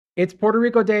It's Puerto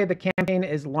Rico Day. The campaign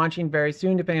is launching very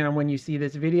soon, depending on when you see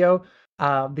this video.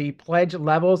 The pledge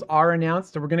levels are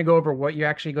announced, so we're going to go over what you're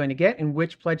actually going to get and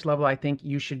which pledge level I think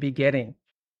you should be getting.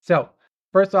 So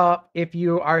first off, if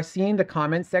you are seeing the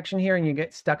comments section here and you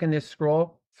get stuck in this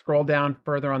scroll down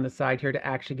further on the side here to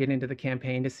actually get into the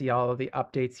campaign to see all of the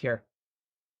updates here.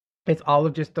 It's all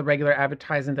of just the regular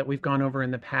advertising that we've gone over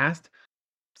in the past.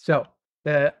 So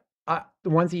the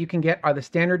ones that you can get are the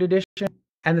standard edition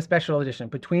and the special edition.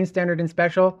 Between standard and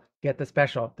special, get the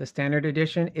special. The standard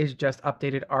edition is just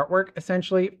updated artwork,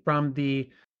 essentially, from the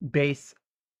base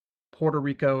Puerto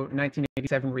Rico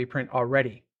 1987 reprint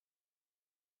already.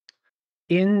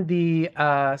 In the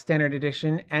standard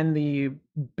edition and the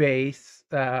base,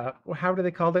 how do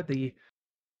they call it? The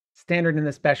standard and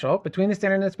the special. Between the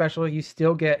standard and the special, you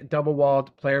still get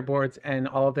double-walled player boards and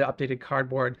all of the updated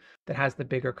cardboard that has the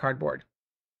bigger cardboard.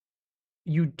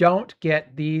 You don't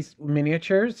get these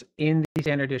miniatures in the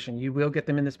standard edition. You will get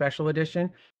them in the special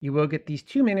edition. You will get these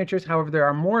two miniatures. However, there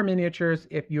are more miniatures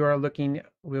if you are looking.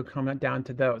 We'll come down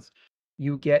to those.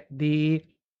 You get the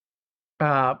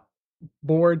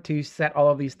board to set all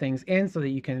of these things in so that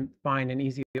you can find an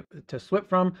easy to swip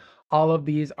from. All of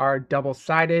these are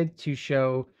double-sided to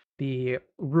show the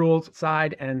rules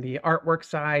side and the artwork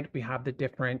side. We have the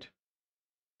different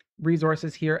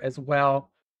resources here as well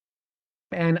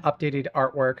and updated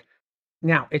artwork.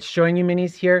 Now it's showing you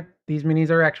minis here. These minis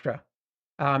are extra.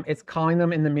 It's calling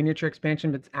them in the miniature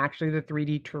expansion, but it's actually the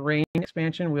 3D terrain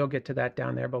expansion. We'll get to that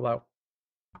down there below.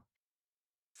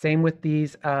 Same with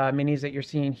these minis that you're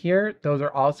seeing here. Those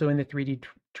are also in the 3D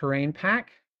terrain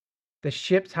pack. The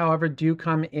ships, however, do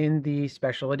come in the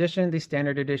special edition. The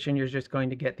standard edition, you're just going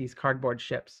to get these cardboard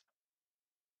ships.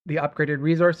 The upgraded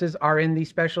resources are in the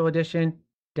special edition.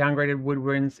 Downgraded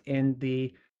woodwinds in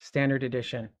the standard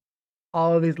edition.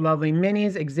 All of these lovely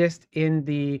minis exist in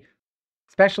the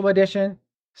special edition.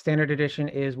 Standard edition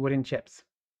is wooden chips.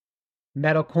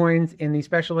 Metal coins in the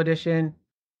special edition.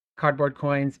 Cardboard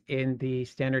coins in the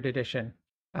standard edition.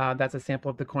 That's a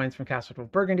sample of the coins from Castle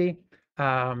of Burgundy.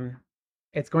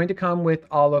 It's going to come with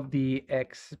all of the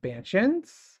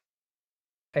expansions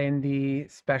in the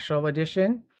special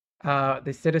edition.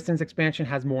 The Citizens expansion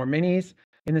has more minis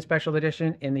in the special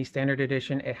edition. In the standard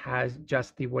edition, it has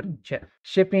just the wooden chip.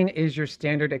 Shipping is your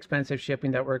standard expensive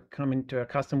shipping that we're coming to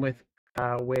accustomed with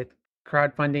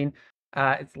crowdfunding.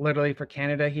 It's literally for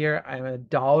Canada here. I'm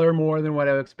 $1 more than what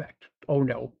I would expect. Oh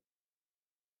no.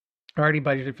 Already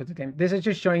budgeted for the game. This is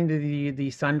just showing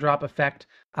the sun drop effect.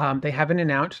 They haven't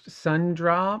announced sun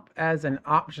drop as an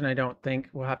option, I don't think.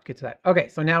 We'll have to get to that. Okay,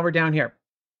 so now we're down here.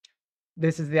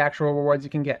 This is the actual rewards you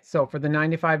can get. So for the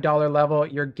 $95 level,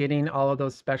 you're getting all of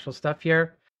those special stuff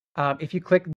here. If you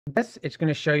click this, it's going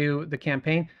to show you the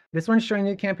campaign. This one's showing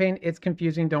you the campaign. It's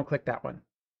confusing. Don't click that one.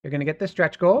 You're going to get the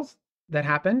stretch goals that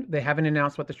happened. They haven't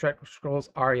announced what the stretch goals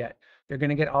are yet. They're going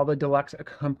to get all the deluxe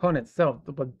components. So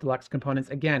the deluxe components,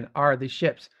 again, are the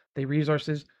ships, the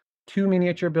resources, 2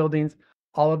 miniature buildings,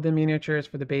 all of the miniatures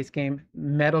for the base game,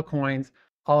 metal coins,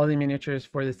 all of the miniatures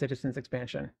for the Citizens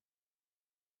expansion.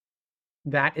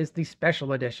 That is the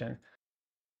special edition.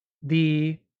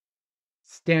 The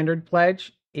standard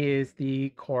pledge is the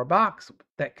core box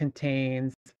that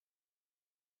contains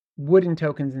wooden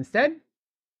tokens instead.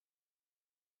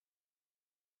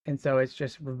 And so it's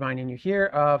just reminding you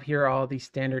here are all the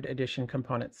standard edition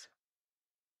components.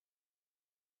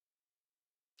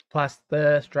 Plus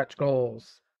the stretch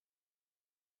goals.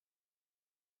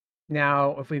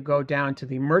 Now, if we go down to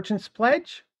the merchant's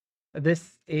pledge,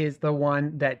 this is the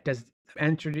one that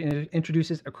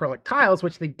introduces acrylic tiles,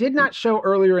 which they did not show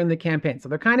earlier in the campaign. So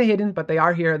they're kind of hidden, but they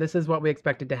are here. This is what we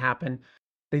expected to happen.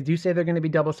 They do say they're going to be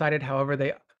double-sided. However,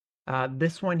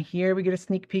 this one here, we get a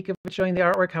sneak peek of it showing the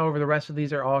artwork. However, the rest of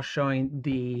these are all showing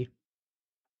the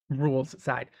rules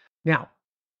side. Now,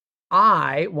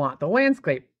 I want the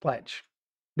landscape pledge.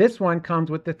 This one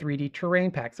comes with the 3D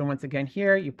terrain pack. So once again,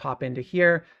 here, you pop into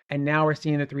here, and now we're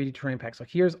seeing the 3D terrain pack. So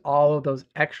here's all of those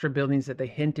extra buildings that they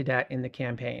hinted at in the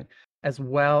campaign, as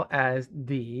well as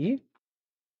the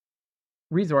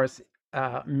resource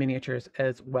miniatures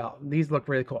as well. These look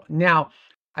really cool. Now,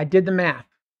 I did the math,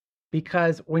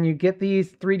 because when you get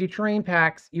these 3D terrain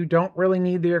packs, you don't really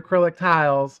need the acrylic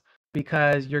tiles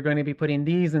because you're going to be putting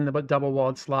these in the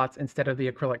double-walled slots instead of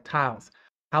the acrylic tiles.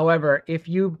 However, if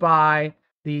you buy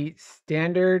the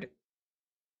standard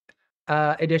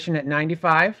edition at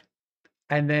 $95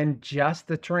 and then just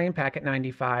the terrain pack at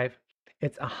 $95,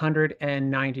 it's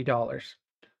 $190.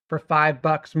 For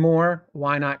 $5 more,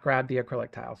 why not grab the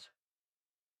acrylic tiles?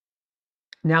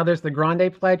 Now there's the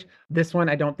Grande pledge. This one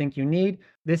I don't think you need.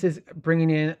 This is bringing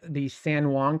in the San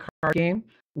Juan card game.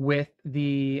 with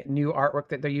the new artwork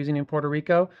that they're using in Puerto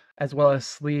Rico, as well as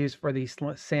sleeves for the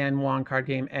San Juan card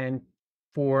game and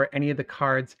for any of the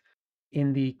cards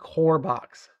in the core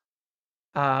box.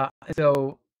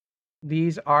 So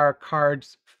these are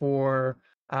cards for,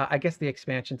 I guess the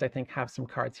expansions, I think, have some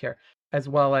cards here, as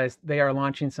well as they are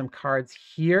launching some cards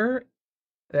here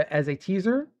as a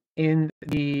teaser in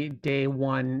the day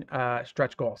one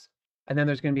stretch goals. And then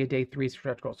there's going to be a day three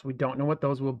stretch goal. So we don't know what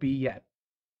those will be yet.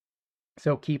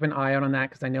 So keep an eye out on that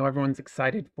because I know everyone's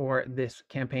excited for this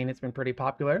campaign. It's been pretty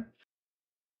popular.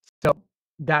 So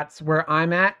that's where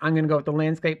I'm at. I'm going to go with the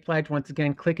landscape pledge. Once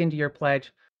again, click into your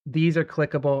pledge. These are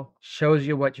clickable, shows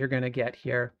you what you're going to get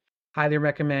here. Highly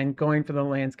recommend going for the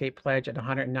landscape pledge at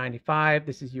 195.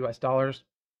 This is US dollars.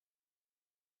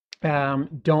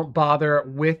 Don't bother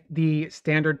with the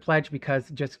standard pledge because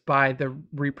just buy the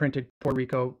reprinted Puerto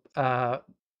Rico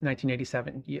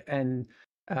 1987 and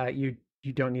you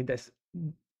don't need this.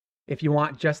 If you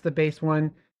want just the base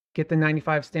one, get the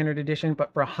 95 standard edition,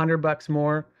 but for $100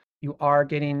 more, you are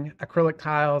getting acrylic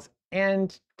tiles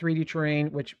and 3D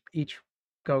terrain, which each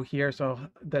go here. So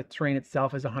the terrain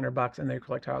itself is $100 and the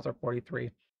acrylic tiles are 43.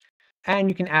 And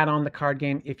you can add on the card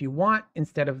game if you want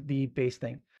instead of the base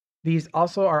thing. These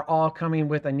also are all coming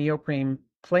with a neoprene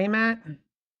playmat,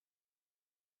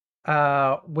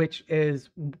 which is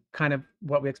kind of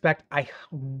what we expect. I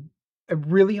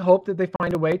really hope that they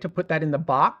find a way to put that in the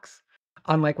box,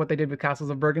 unlike what they did with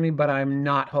Castles of Burgundy, but I'm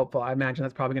not hopeful. I imagine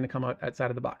that's probably going to come out outside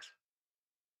of the box.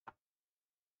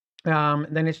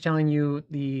 Then it's telling you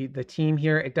the team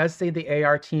here. It does say the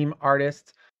AR team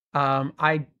artists.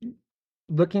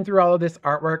 Looking through all of this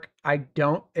artwork,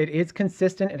 it is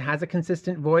consistent. It has a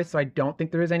consistent voice, so I don't think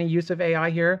there is any use of AI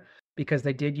here because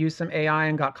they did use some AI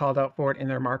and got called out for it in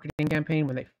their marketing campaign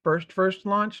when they first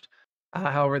launched.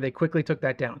 However, they quickly took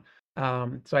that down.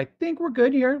 So I think we're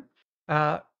good here.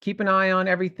 Keep an eye on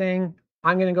everything.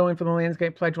 I'm going to go in for the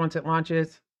landscape pledge once it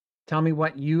launches. Tell me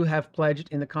what you have pledged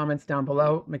in the comments down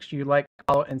below. Make sure you like,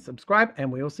 follow, and subscribe, and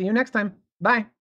we will see you next time. Bye.